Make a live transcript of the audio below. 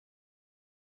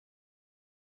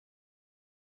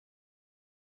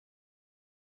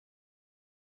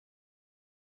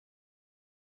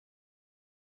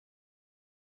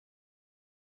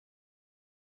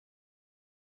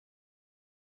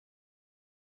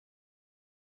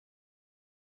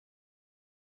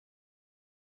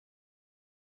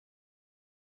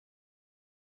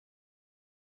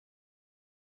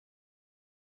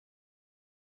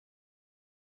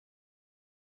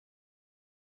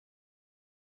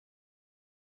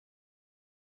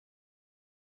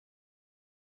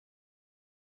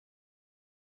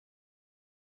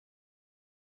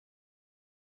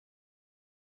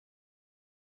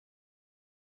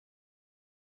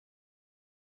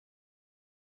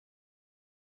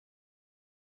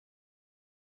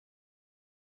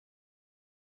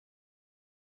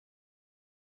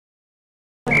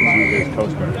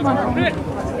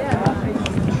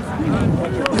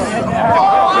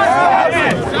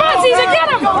Caesar, get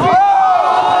him!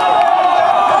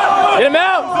 Get him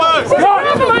out!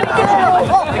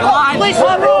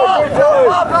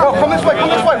 Come this way,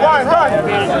 Ryan, Ryan!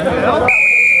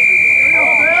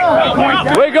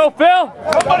 Way to go, Phil!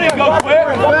 Somebody go quick!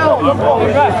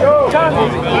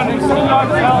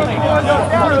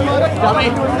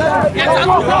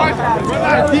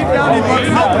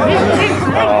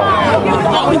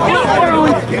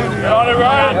 On it,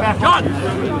 Ryan!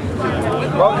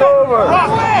 Look over!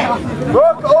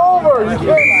 Look over! You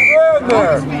can't stand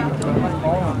there!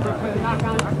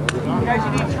 Guys,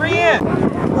 you need 3 in!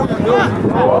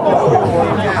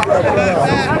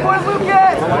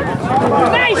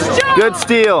 Nice job! Good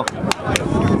steal.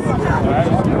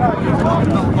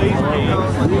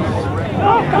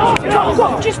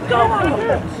 Go, just go on it.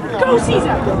 Go,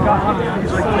 Caesar!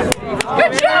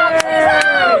 Good job,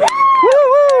 Caesar! Woo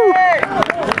woo!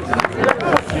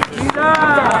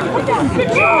 Good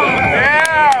job!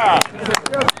 Yeah!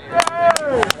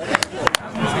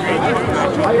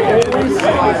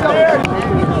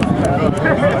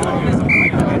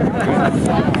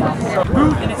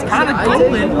 And it's kind of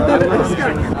golden.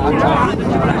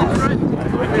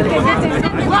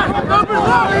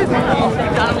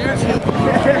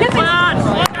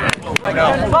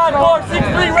 Five, 4, 6, 3,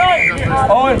 right.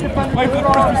 Owen, wait for the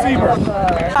first receiver. 2,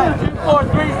 4,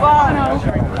 3,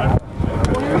 5.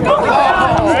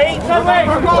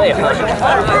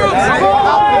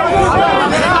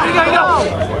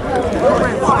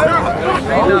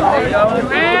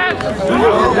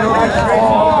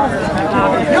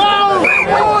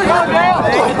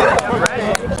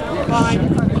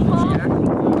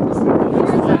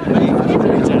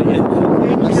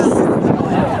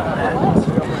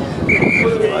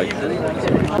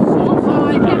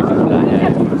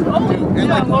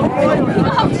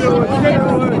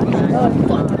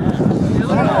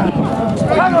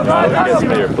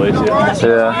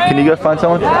 Yeah. Can you go find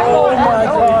someone? Oh,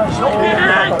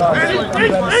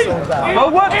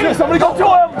 what? Somebody go to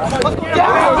him!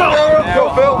 Go,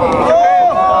 Phil!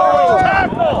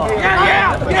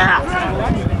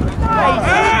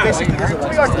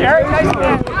 Jerry, nice.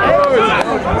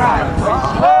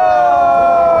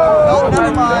 Oh,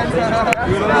 never mind.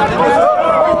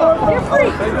 You're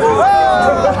free!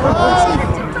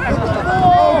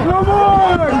 Come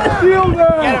on! Steal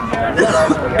them!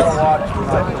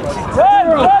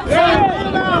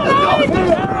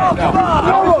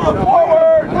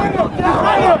 Forward!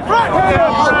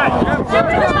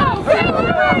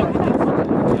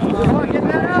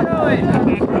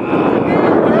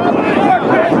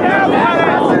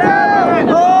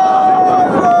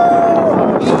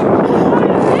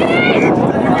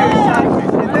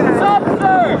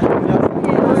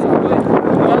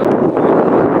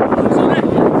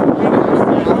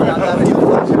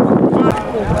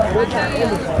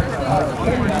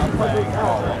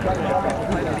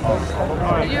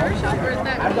 Have you ever shot birds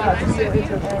that mean I sent you?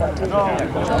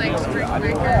 To like spring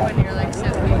breaker when you're like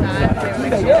 75, they were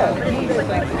like super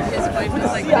like his wife was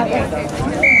like videotaping him.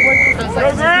 I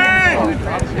was like,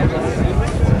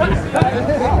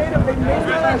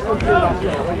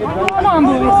 Come on,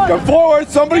 boys! Come forward!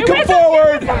 Somebody come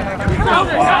forward!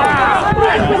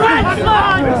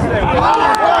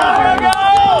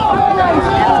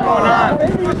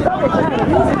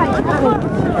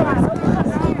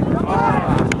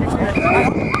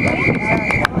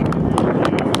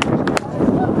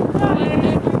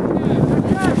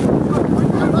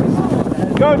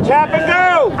 Go, tap and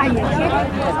go!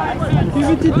 Give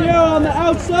it to Dale on the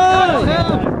outside.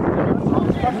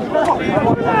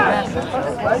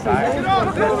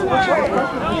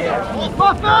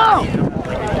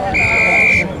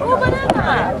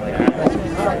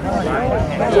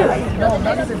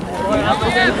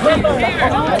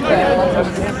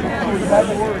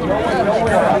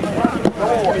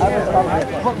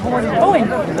 Owen,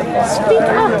 speak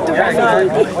up directly.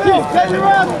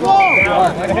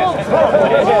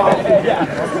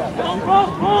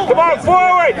 Come on,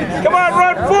 forward! Come on,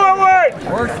 run forward!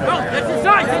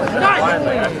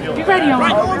 Be ready,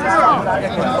 Owen.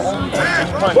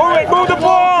 Move it, move the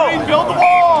ball! Build the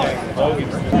ball!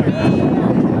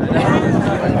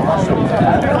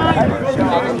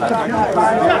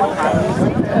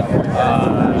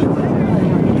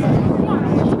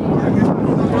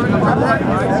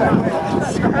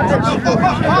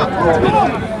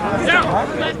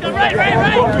 Let's go right.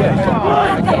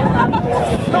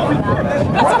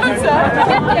 That's what it said.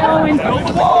 Get there, Owen.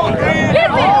 Get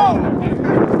there.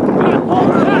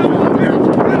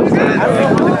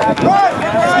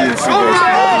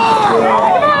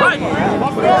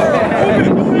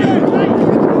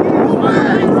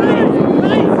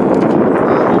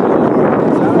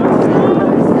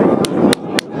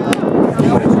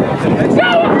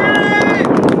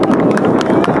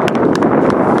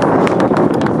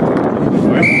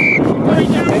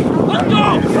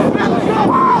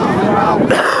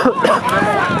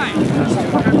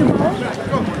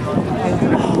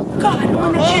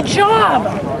 job!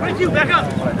 Thank you, back up.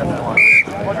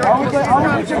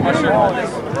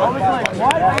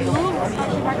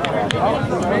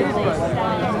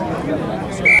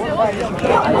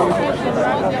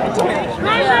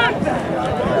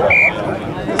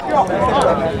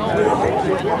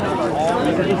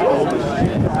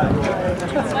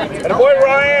 And boy,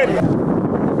 Ryan!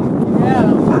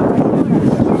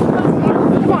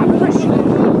 Come on, push!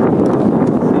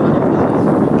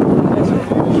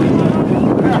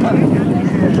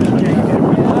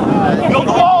 Go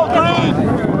the wall, Green!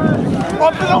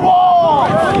 Up to the wall!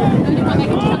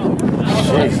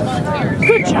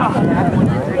 Good job!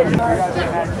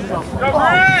 Go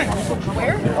Green!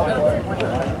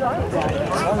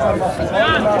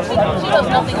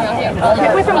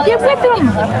 Get with him, get with him!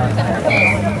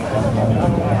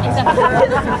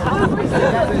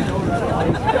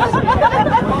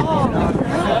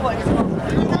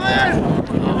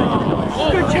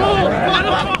 Good job!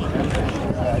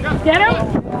 Get him!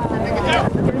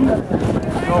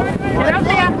 Get out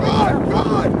there!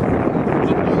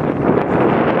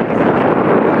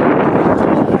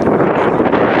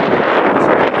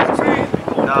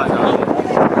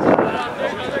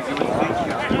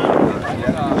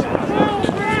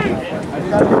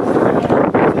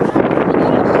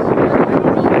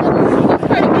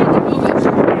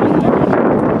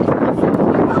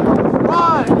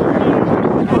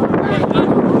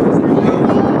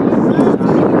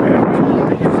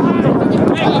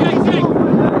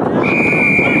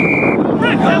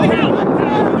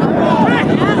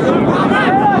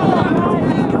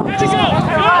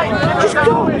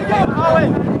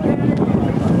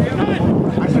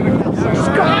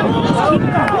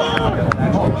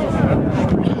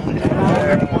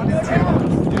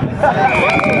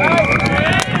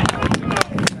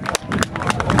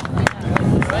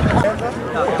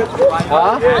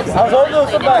 I was holding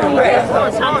somebody.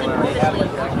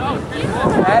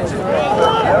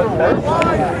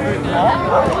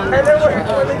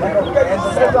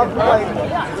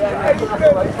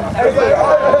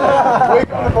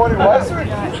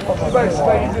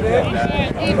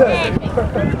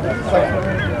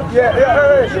 Yeah,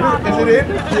 is it in?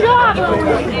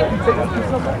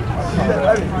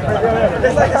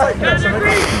 It's like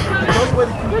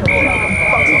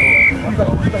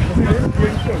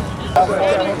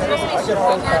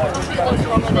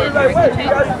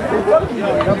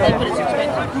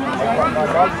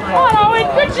Come on, Owen!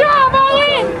 Good job,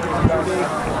 Owen!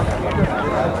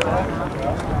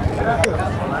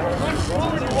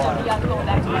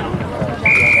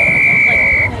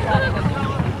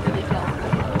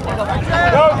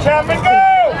 Go, Chapman, go!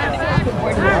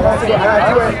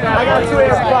 I got 2 8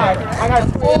 5. I got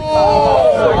 2 8 5.